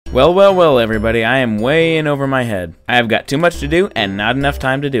Well, well, well, everybody, I am way in over my head. I have got too much to do and not enough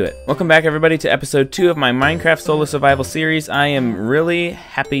time to do it. Welcome back, everybody, to episode 2 of my Minecraft solo survival series. I am really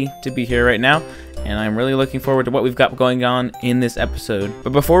happy to be here right now, and I'm really looking forward to what we've got going on in this episode.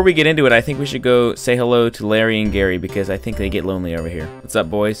 But before we get into it, I think we should go say hello to Larry and Gary, because I think they get lonely over here. What's up,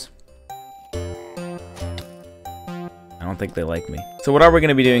 boys? I don't think they like me. So what are we going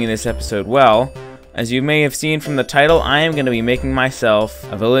to be doing in this episode? Well, as you may have seen from the title, I am going to be making myself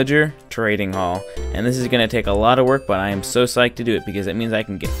a villager trading hall. And this is going to take a lot of work, but I am so psyched to do it because it means I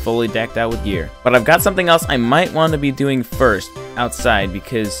can get fully decked out with gear. But I've got something else I might want to be doing first outside,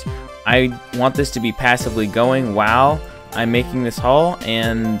 because I want this to be passively going while I'm making this hall,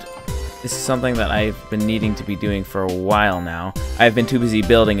 and this is something that I've been needing to be doing for a while now. I've been too busy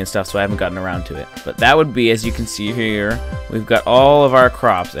building and stuff, so I haven't gotten around to it. But that would be, as you can see here, we've got all of our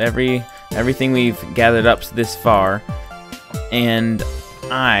crops, everything we've gathered up this far, and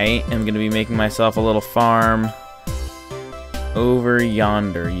I am going to be making myself a little farm over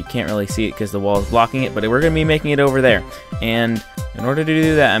yonder. You can't really see it because the wall is blocking it, but we're going to be making it over there. And in order to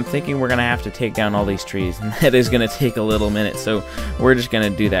do that, I'm thinking we're going to have to take down all these trees, and that is going to take a little minute, so we're just going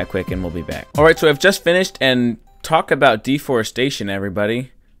to do that quick and we'll be back. Alright, so I've just finished, and talk about deforestation,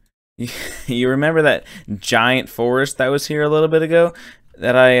 everybody. You remember that giant forest that was here a little bit ago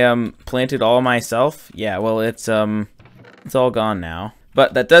that I planted all myself? Yeah, well, it's all gone now.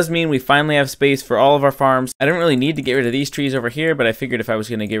 But that does mean we finally have space for all of our farms. I don't really need to get rid of these trees over here, but I figured if I was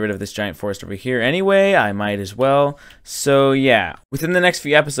going to get rid of this giant forest over here anyway, I might as well. So yeah, within the next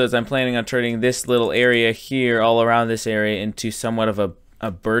few episodes, I'm planning on turning this little area here, all around this area, into somewhat of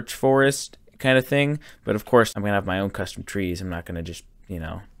a birch forest kind of thing. But of course, I'm going to have my own custom trees. I'm not going to just, you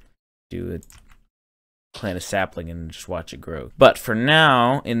know, plant a sapling and just watch it grow. But for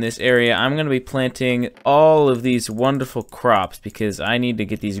now, in this area, I'm going to be planting all of these wonderful crops because I need to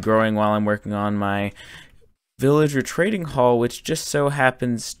get these growing while I'm working on my villager trading hall, which just so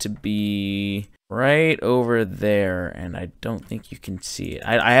happens to be right over there, and I don't think you can see it.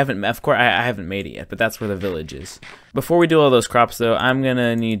 I haven't, of course, I haven't made it yet, but that's where the village is. Before we do all those crops, though, I'm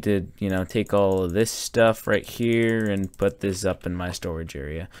gonna need to, you know, take all of this stuff right here and put this up in my storage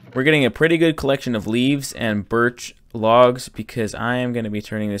area. We're getting a pretty good collection of leaves and birch logs because I am gonna be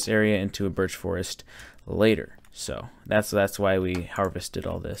turning this area into a birch forest later. So that's why we harvested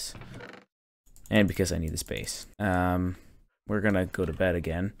all this, and because I need the space. We're gonna go to bed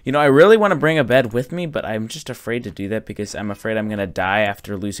again. You know, I really want to bring a bed with me, but I'm just afraid to do that because I'm afraid I'm gonna die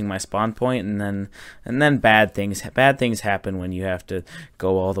after losing my spawn point, and then bad things happen when you have to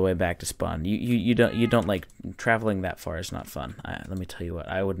go all the way back to spawn. You don't like traveling that far. It's not fun. Let me tell you what,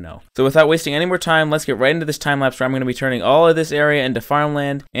 I would know. So without wasting any more time, let's get right into this time lapse where I'm gonna be turning all of this area into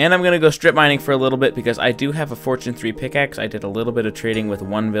farmland, and I'm gonna go strip mining for a little bit because I do have a Fortune 3 pickaxe. I did a little bit of trading with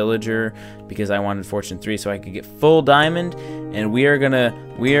one villager because I wanted Fortune 3 so I could get full diamond. And we are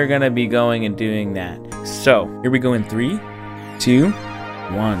gonna be going and doing that. So here we go in 3, 2,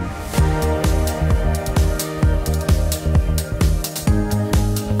 1.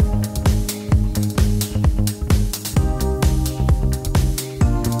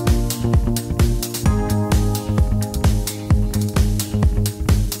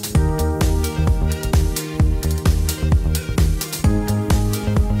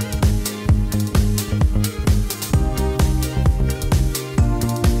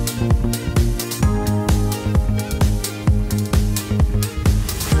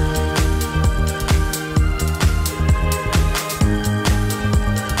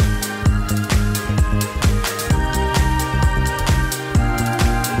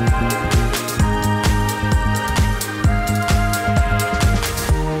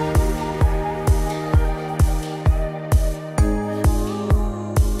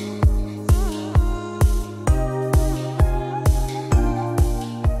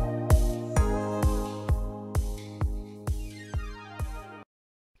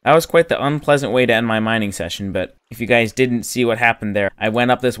 That was quite the unpleasant way to end my mining session, but if you guys didn't see what happened there, I went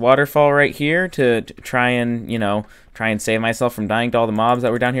up this waterfall right here to try and, you know, save myself from dying to all the mobs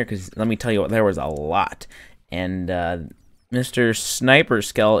that were down here, because let me tell you what, there was a lot. And Mr. Sniper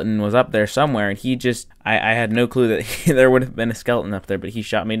Skeleton was up there somewhere, and he just, I had no clue that there would have been a skeleton up there, but he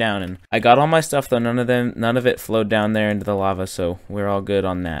shot me down. And I got all my stuff, though. None of it flowed down there into the lava, so we're all good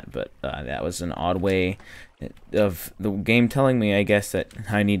on that. But that was an odd way of the game telling me, I guess, that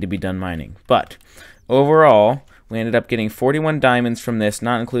I need to be done mining. But overall, we ended up getting 41 diamonds from this,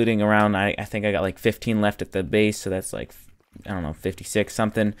 not including around, I think I got like 15 left at the base, so that's like, I don't know, 56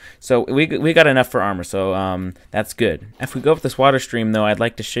 something. So we got enough for armor, so that's good. If we go up this water stream, though, I'd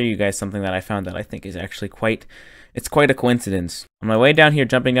like to show you guys something that I found that I think is actually quite It's quite a coincidence. On my way down here,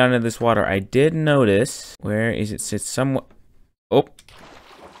 jumping down into this water, I did notice... Where is it? It's somewhat... Oh.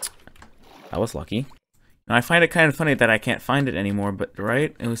 I was lucky. Now, I find it kind of funny that I can't find it anymore, but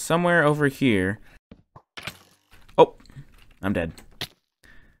right? It was somewhere over here. Oh. I'm dead.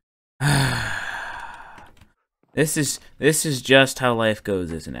 This is just how life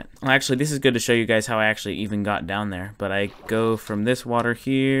goes, isn't it? Well, actually, this is good to show you guys how I actually even got down there. But I go from this water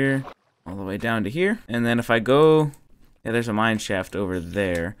here all the way down to here. And then if I go... Yeah, there's a mine shaft over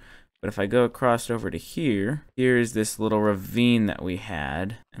there. But if I go across over to here, here's this little ravine that we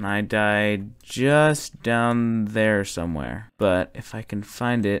had. And I died just down there somewhere. But if I can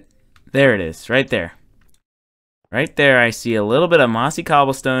find it... There it is, right there. Right there, I see a little bit of mossy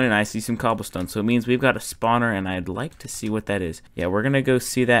cobblestone, and I see some cobblestone. So it means we've got a spawner, and I'd like to see what that is. Yeah, we're going to go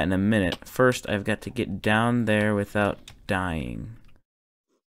see that in a minute. First, I've got to get down there without dying.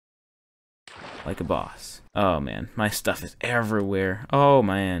 Like a boss. Oh, man. My stuff is everywhere. Oh,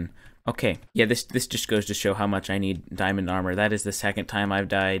 man. Okay. Yeah, this just goes to show how much I need diamond armor. That is the second time I've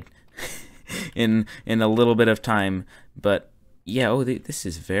died in a little bit of time. But, yeah, oh, this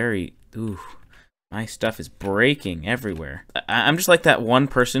is very... Ooh. My stuff is breaking everywhere. I'm just like that one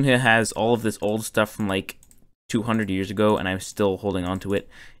person who has all of this old stuff from like 200 years ago, and I'm still holding on to it,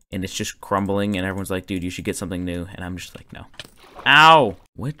 and it's just crumbling, and everyone's like, dude, you should get something new. And I'm just like, no. Ow!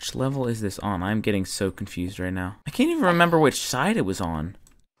 Which level is this on? I'm getting so confused right now. I can't even remember which side it was on.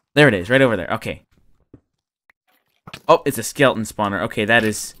 There it is, right over there. Okay. Oh, it's a skeleton spawner. Okay, that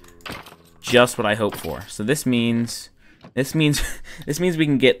is just what I hoped for. So this means we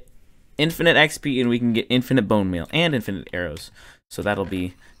can get infinite XP, and we can get infinite bone meal and infinite arrows. So that'll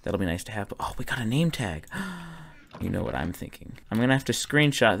be nice to have. But, oh, we got a name tag. You know what I'm thinking. I'm gonna have to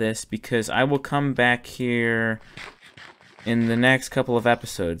screenshot this because I will come back here in the next couple of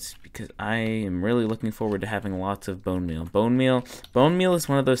episodes because I am really looking forward to having lots of bone meal. Bone meal is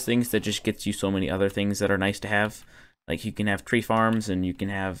one of those things that just gets you so many other things that are nice to have. Like you can have tree farms, and you can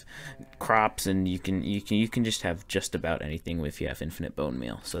have crops, and you can just have just about anything if you have infinite bone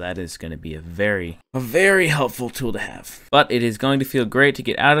meal. So that is going to be a very helpful tool to have. But it is going to feel great to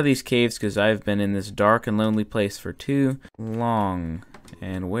get out of these caves because I've been in this dark and lonely place for too long.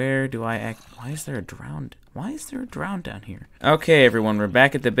 And where do I act? Why is there a drowned? Why is there a drown down here? Okay, everyone, we're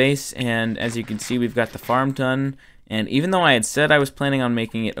back at the base, and as you can see, we've got the farm done. And even though I had said I was planning on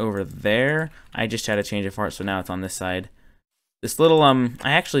making it over there, I just had a change of heart, so now it's on this side. This little, I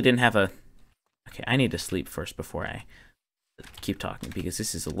actually didn't have a... Okay, I need to sleep first before I keep talking, because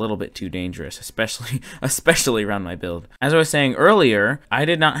this is a little bit too dangerous, especially around my build. As I was saying earlier, I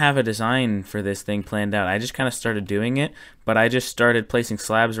did not have a design for this thing planned out. I just kind of started doing it, but I just started placing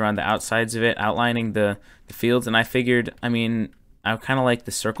slabs around the outsides of it, outlining the fields, and I figured, I mean, I kind of like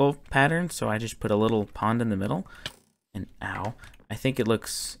the circle pattern, so I just put a little pond in the middle. And ow, I think it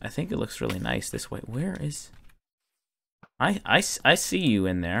looks really nice this way. Where is... I see you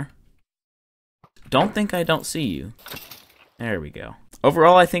in there. Don't think I don't see you. There we go.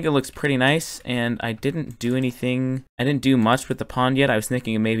 Overall, I think it looks pretty nice, and I didn't do anything. I didn't do much with the pond yet. I was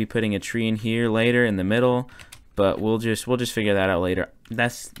thinking of maybe putting a tree in here later in the middle, but we'll just figure that out later.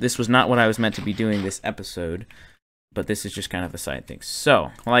 This was not what I was meant to be doing this episode. But this is just kind of a side thing. So,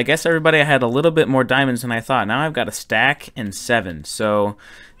 well, I guess everybody, I had a little bit more diamonds than I thought. Now I've got a stack and 7. So,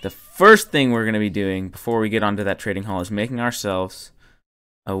 the first thing we're going to be doing before we get onto that trading hall is making ourselves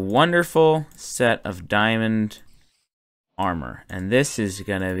a wonderful set of diamond armor. And this is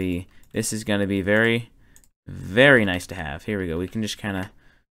going to be very, very nice to have. Here we go. We can just kind of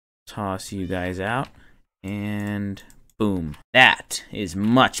toss you guys out. And boom. That is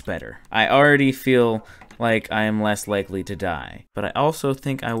much better. I already feel like I am less likely to die. But I also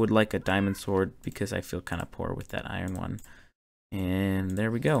think I would like a diamond sword because I feel kind of poor with that iron one. And there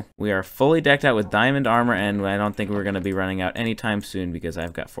we go. We are fully decked out with diamond armor, and I don't think we're going to be running out anytime soon because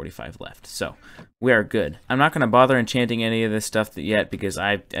I've got 45 left. So we are good. I'm not going to bother enchanting any of this stuff yet because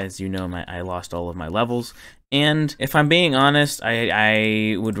as you know, I lost all of my levels. And if I'm being honest,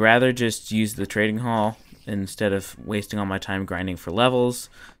 I would rather just use the trading hall instead of wasting all my time grinding for levels.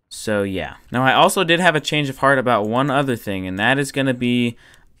 So yeah. Now I also did have a change of heart about one other thing, and that is going to be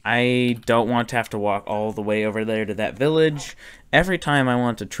I don't want to have to walk all the way over there to that village every time I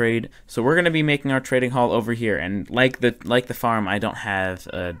want to trade. So we're going to be making our trading hall over here, and like the farm, I don't have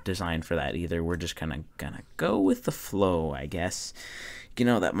a design for that either. We're just kind of gonna go with the flow, I guess. You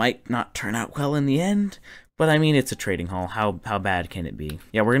know, that might not turn out well in the end, but I mean, it's a trading hall. How bad can it be?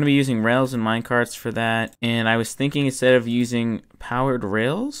 Yeah, we're going to be using rails and minecarts for that. And I was thinking instead of using powered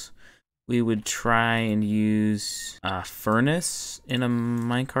rails, we would try and use a furnace in a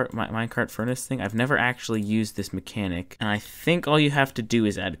minecart furnace thing. I've never actually used this mechanic, and I think all you have to do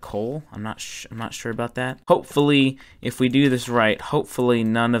is add coal. I'm not sure about that. Hopefully, if we do this right, hopefully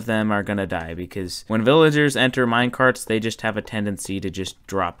none of them are gonna die, because when villagers enter minecarts, they just have a tendency to just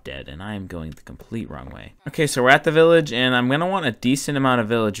drop dead, and I am going the complete wrong way. Okay, so we're at the village, and I'm gonna want a decent amount of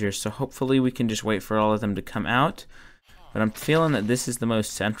villagers, so hopefully we can just wait for all of them to come out. But I'm feeling that this is the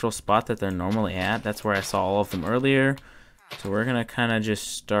most central spot that they're normally at. That's where I saw all of them earlier. So we're gonna kind of just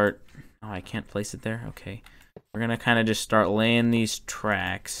start... Oh, I can't place it there? Okay. We're gonna kind of just start laying these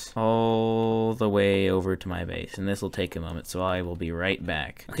tracks all the way over to my base. And this will take a moment, so I will be right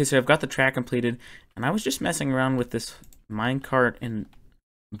back. Okay, so I've got the track completed. And I was just messing around with this minecart and...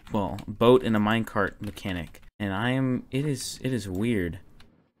 well, boat and a minecart mechanic. And it is weird.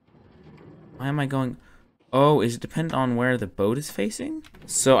 Why am I going... Oh, is it dependent on where the boat is facing?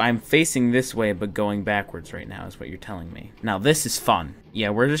 So I'm facing this way, but going backwards right now is what you're telling me. Now this is fun. Yeah,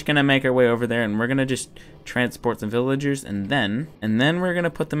 we're just gonna make our way over there, and we're gonna just transport the villagers, and then we're gonna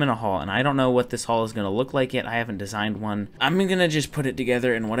put them in a hall. And I don't know what this hall is gonna look like yet. I haven't designed one. I'm gonna just put it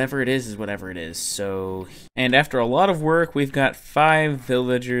together, and whatever it is whatever it is. So, and after a lot of work, we've got 5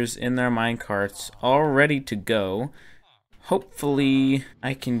 villagers in their minecarts all ready to go. Hopefully,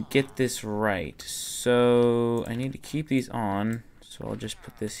 I can get this right. So, I need to keep these on. So, I'll just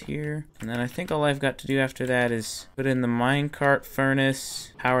put this here. And then I think all I've got to do after that is put in the minecart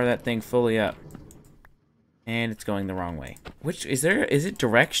furnace, power that thing fully up. And it's going the wrong way. Is it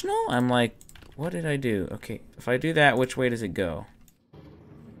directional? I'm like, what did I do? Okay, if I do that, which way does it go?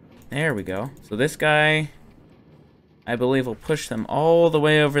 There we go. So, this guy, I believe, will push them all the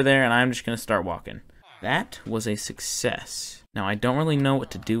way over there, and I'm just going to start walking. That was a success. Now I don't really know what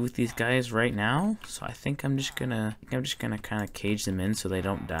to do with these guys right now, so I think I'm just gonna kind of cage them in so they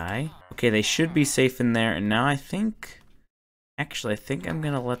don't die. Okay, they should be safe in there, and now I think I'm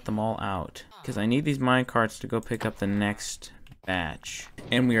gonna let them all out because I need these minecarts to go pick up the next batch.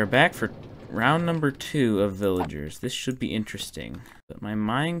 And we are back for round number 2 of villagers. This should be interesting. But my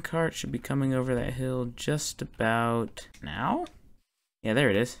minecart should be coming over that hill just about now. Yeah,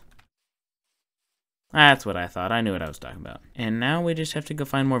 there it is. That's what I thought. I knew what I was talking about. And now we just have to go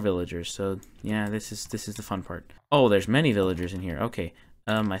find more villagers. So, yeah, this is the fun part. Oh, there's many villagers in here. Okay.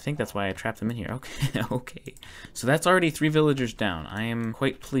 I think that's why I trapped them in here. Okay. Okay. So that's already 3 villagers down. I am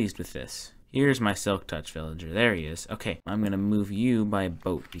quite pleased with this. Here's my Silk Touch villager. There he is. Okay. I'm going to move you by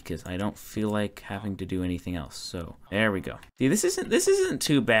boat because I don't feel like having to do anything else. So, there we go. See, this isn't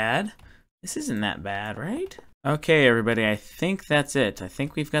too bad. This isn't that bad, right? Okay, everybody, I think that's it. I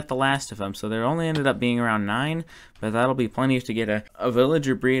think we've got the last of them. So there only ended up being around 9, but that'll be plenty to get a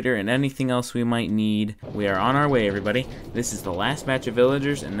villager breeder and anything else we might need. We are on our way, everybody. This is the last batch of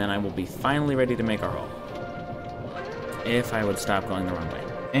villagers, and then I will be finally ready to make our haul. If I would stop going the wrong way.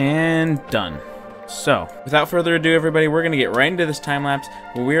 And done. So, without further ado, everybody, we're going to get right into this time-lapse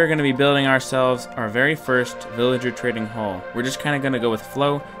where we are going to be building ourselves our very first villager trading hall. We're just kind of going to go with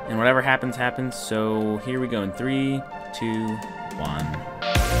flow, and whatever happens, happens. So, here we go in 3, 2, 1.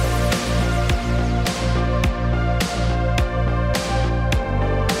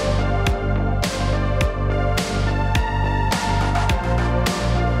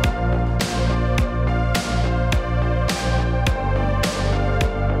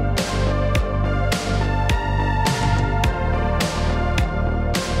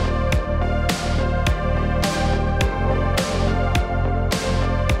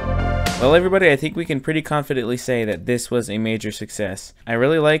 Well, everybody, I think we can pretty confidently say that this was a major success. I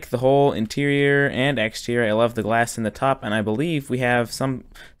really like the whole interior and exterior. I love the glass in the top, and I believe we have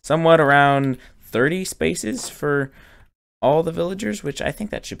somewhat around 30 spaces for all the villagers, which I think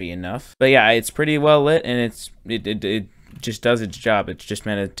that should be enough. But yeah, it's pretty well lit, and it just does its job. It's just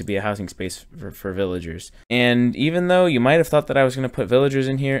meant to be a housing space for villagers. And even though you might have thought that I was going to put villagers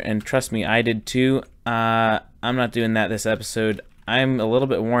in here, and trust me, I did too, I'm not doing that this episode. I'm a little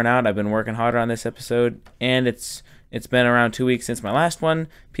bit worn out. I've been working harder on this episode, and it's been around 2 weeks since my last one.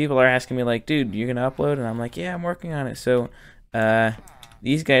 People are asking me like, dude, you're gonna upload? And I'm like, yeah, I'm working on it. So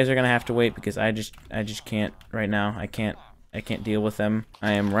these guys are gonna have to wait because I just can't right now. I can't deal with them.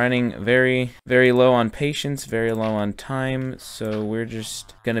 I am running very, very low on patience, very low on time, so we're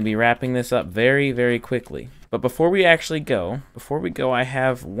just gonna be wrapping this up very, very quickly. But before we go, I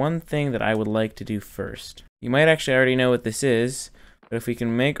have one thing that I would like to do first. You might actually already know what this is, but if we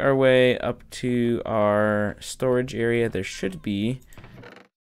can make our way up to our storage area, there should be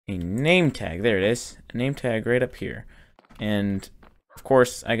a name tag. There it is, a name tag right up here. And of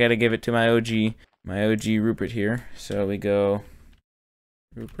course, I gotta give it to my OG Rupert here. So we go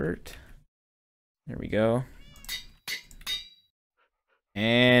Rupert, There we go.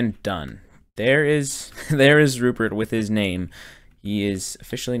 And done. There is Rupert with his name. He is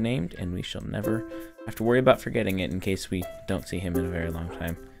officially named, and we shall never have to worry about forgetting it in case we don't see him in a very long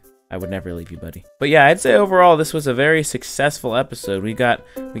time. I would never leave you, buddy. But yeah, I'd say overall this was a very successful episode. We got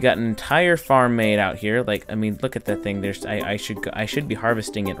an entire farm made out here. Like, I mean, look at that thing. I should be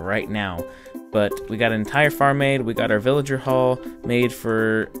harvesting it right now. But we got an entire farm made. We got our villager hall made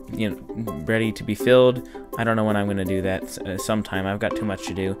for, ready to be filled. I don't know when I'm going to do that. Sometime. I've got too much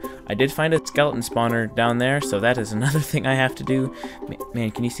to do. I did find a skeleton spawner down there, so that is another thing I have to do.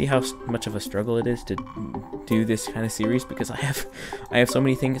 Man, can you see how much of a struggle it is to do this kind of series? Because I have so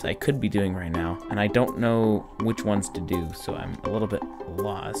many things I could be doing right now, and I don't know which ones to do, so I'm a little bit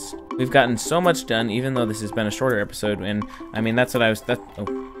lost. We've gotten so much done, even though this has been a shorter episode, and I mean, that's what I was...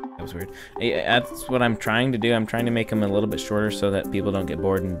 That was weird. That's what I'm trying to do. I'm trying to make them a little bit shorter so that people don't get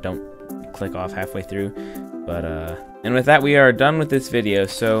bored and don't click off halfway through. But and with that, we are done with this video.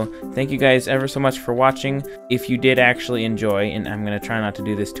 So thank you guys ever so much for watching. If you did actually enjoy, and I'm gonna try not to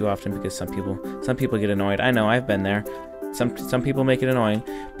do this too often because some people get annoyed. I know, I've been there. Some people make it annoying,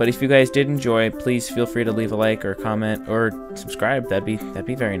 but if you guys did enjoy, please feel free to leave a like or comment or subscribe. That'd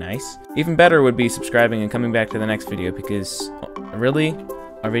be very nice. Even better would be subscribing and coming back to the next video, because really,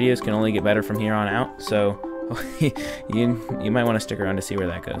 our videos can only get better from here on out, so you might want to stick around to see where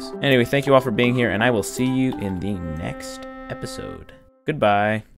that goes. Anyway, thank you all for being here, and I will see you in the next episode. Goodbye.